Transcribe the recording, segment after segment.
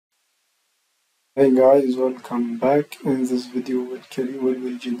Hey guys, welcome back. In this video, we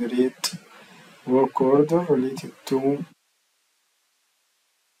will generate work order related to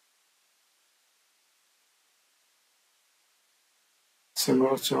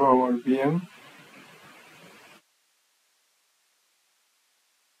similar to our VM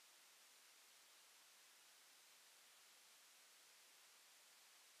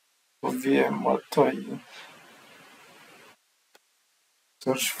of VM. What I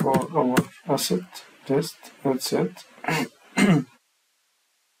search for our asset list. That's it.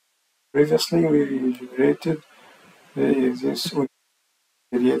 Previously, we generated we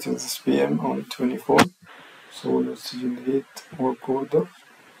created this VM on 24. So let's generate work order. If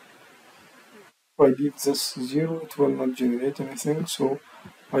I leave this 0, it will not generate anything. So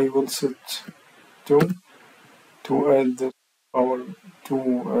I will set 2 to add our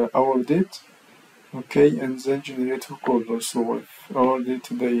to our date. Okay, and then generate Workorder. So if our date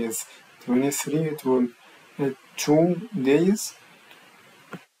today is 23, it will add 2 days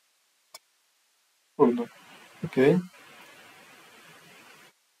order. Okay,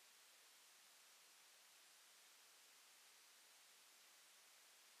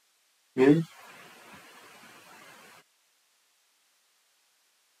 okay,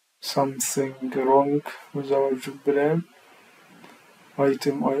 something wrong with our job plan.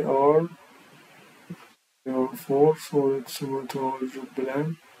 Item IR 04, so let's go to our job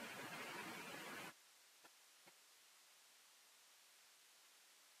plan.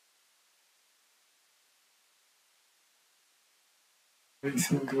 I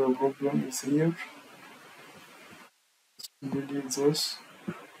think the problem is here. Delete this.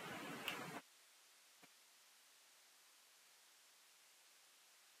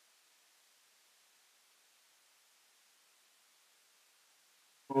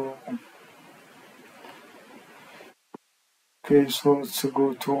 Oh, okay, so let's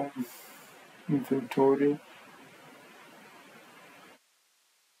go to inventory.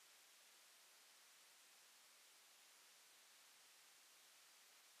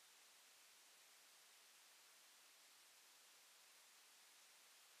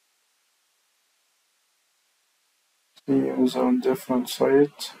 See, is on different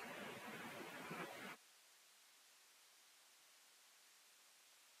site.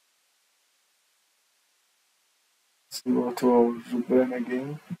 Let's go to our job plan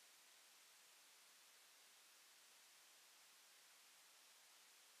again.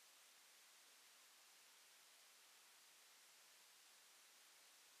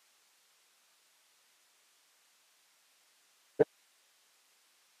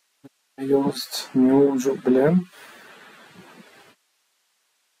 I used new job plan.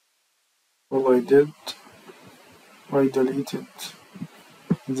 All I did, I deleted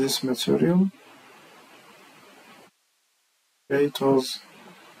this material. Okay, it was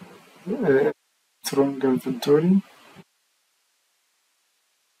strong inventory.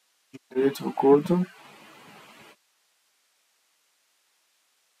 Create Workorder.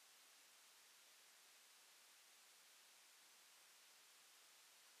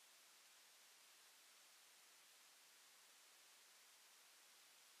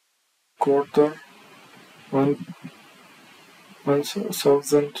 Quarter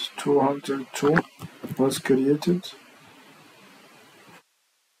 1202 was created.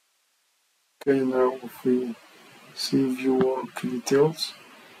 Okay, now if we see view work details,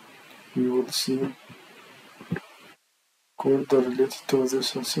 we will see quarter related to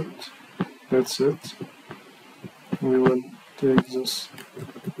this asset. That's it. We will take this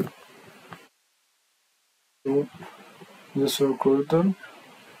to this Workorder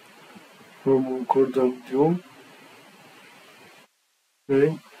from Workorder view.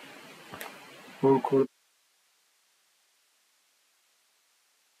 Okay, Workorder.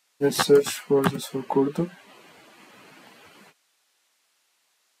 Let's search for this Workorder.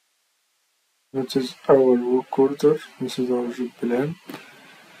 That is our Workorder. This is our job plan.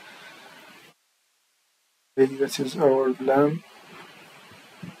 Okay, that is our plan.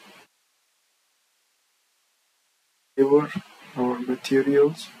 Labor, our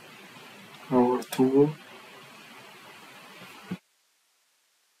materials, our tool.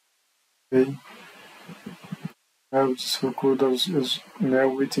 Okay, now this Workorder is now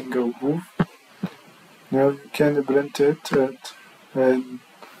waiting approve. Now you can print it and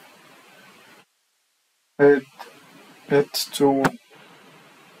add it to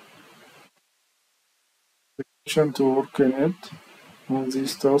to work in it on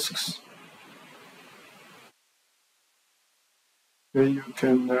these tasks. Okay, you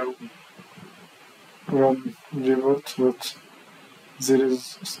can now run revert, but there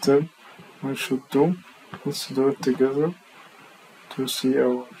is still I should do. Let's do it together to see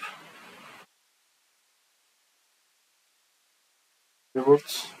our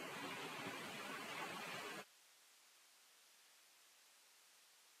reports.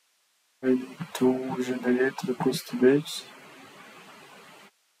 I need to generate request page.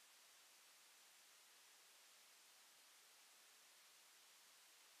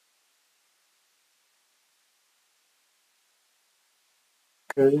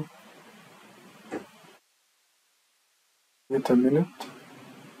 Okay, wait a minute.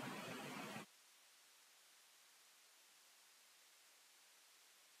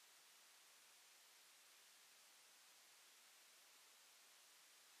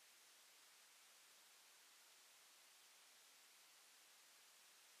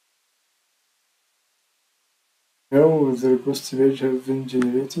 Now the request page has been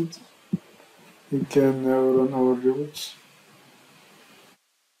generated. We can now run our reports.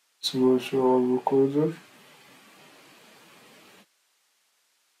 So we'll show our workorder.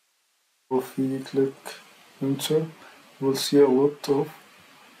 If we click enter, we'll see a lot of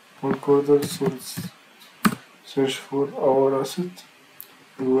workorders. So let's search for our asset.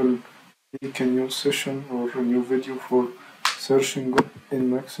 We will make a new session or a new video for searching in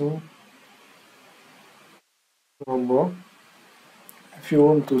Maximo. Allah. If you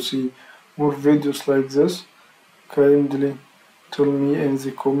want to see more videos like this, kindly tell me in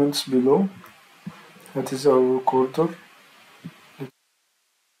the comments below. That is our workorder.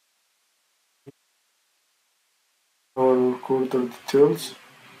 Our workorder details.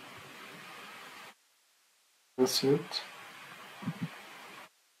 That's it.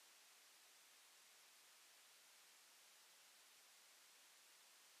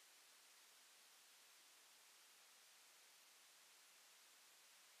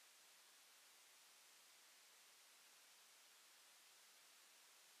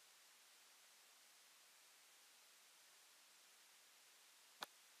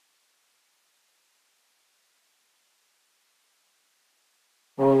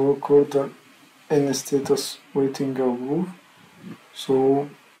 Our workorder in status waiting approve. So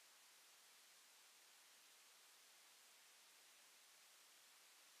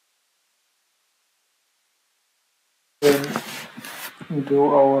then do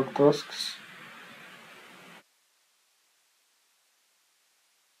our tasks.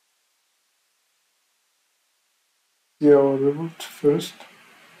 See our report first.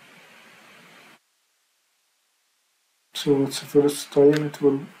 So it's the first time, it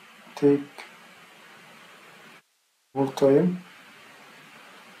will take more time.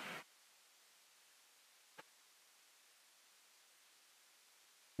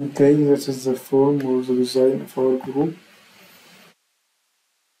 Okay, that is the form or the design of our group.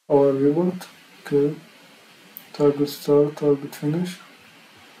 Our report. Okay. Target start, target finish.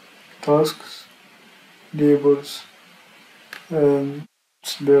 Tasks, labels, and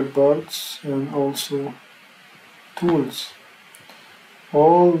spare parts, and also tools.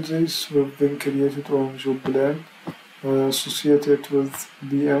 All these have been created on job plan associated with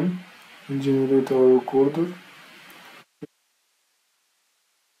BM and generate our workorder.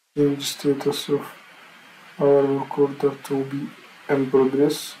 Change status of our workorder to be in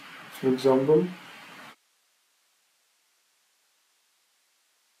progress, for example.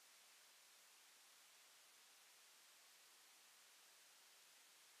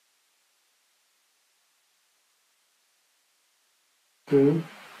 Okay,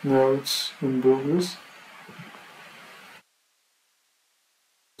 now it's in progress.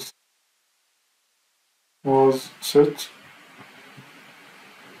 Was set.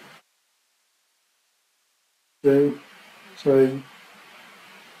 Okay, so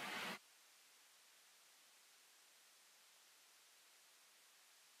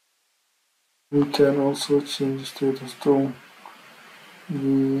we can also change status to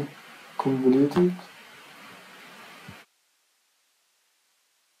be completed.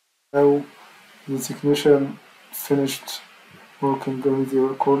 Now the technician finished working on the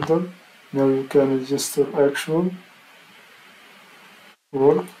workorder. Now you can register actual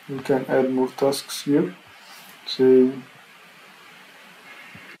work. You can add more tasks here. Say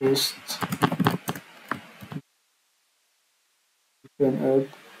test. You can add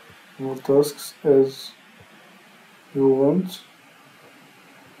more tasks as you want.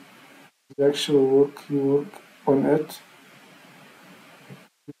 The actual work you work on it.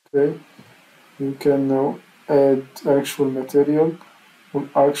 Okay. You can now add actual material or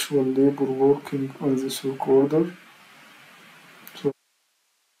actual labor working on this workorder. So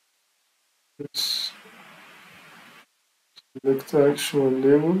let's select actual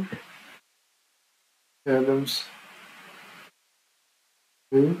labor. Adams.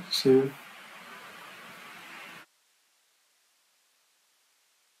 Okay, save.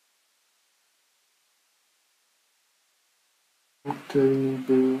 Okay,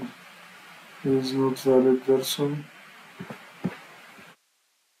 maybe he is not valid person.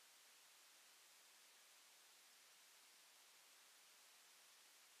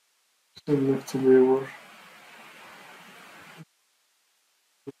 Select labor.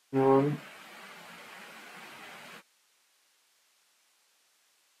 One.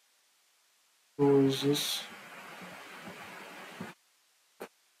 Who is this?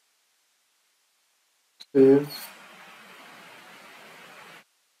 Save.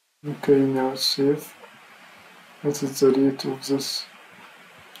 Okay, now save. What is the rate of this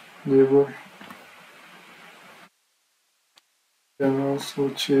labor? Can also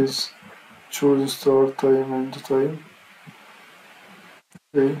choose start time and time.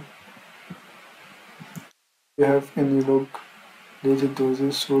 Okay. We have any log related to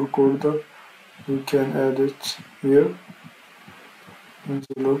this work order. We can add it here in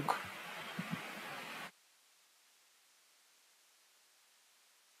the log.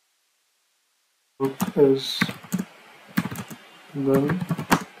 Log is done.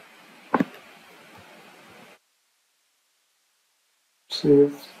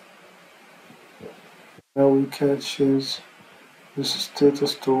 Save. Now we can change this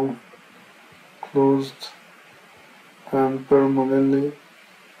status to closed and permanently.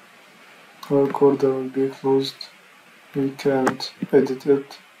 Workorder will be closed. We can't edit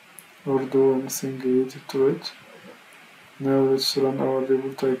it or do anything related to it. Now let's run our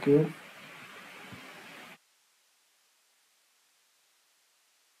report again.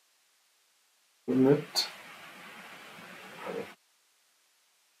 Submit.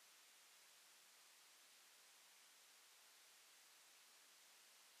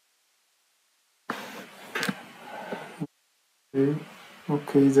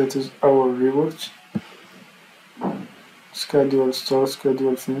 Okay, that is our report. Schedule start,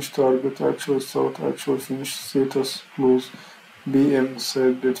 schedule finish, target, actual start, actual finish, status, close, BM,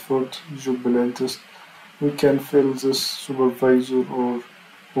 said Bedford, job latest. We can fill this supervisor or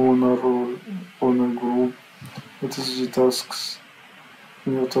owner group. What is the tasks?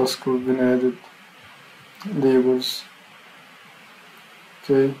 New task have been added. Labels.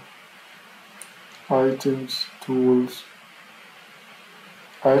 Okay. Items, tools,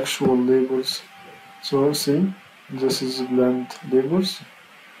 actual labels. So see, this is blend labels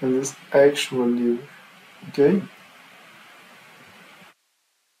and this actual label. Okay.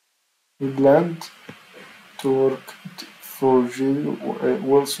 We blend to work for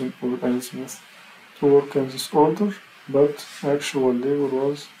Wilson or L. Smith to work in this order, but actual label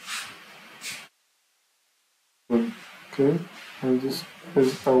was done. Okay, and this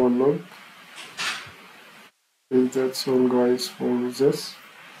is our log. Okay, that's all guys for this.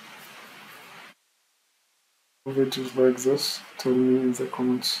 Videos like this, tell me in the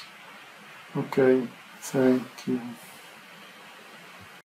comments. Okay, thank you.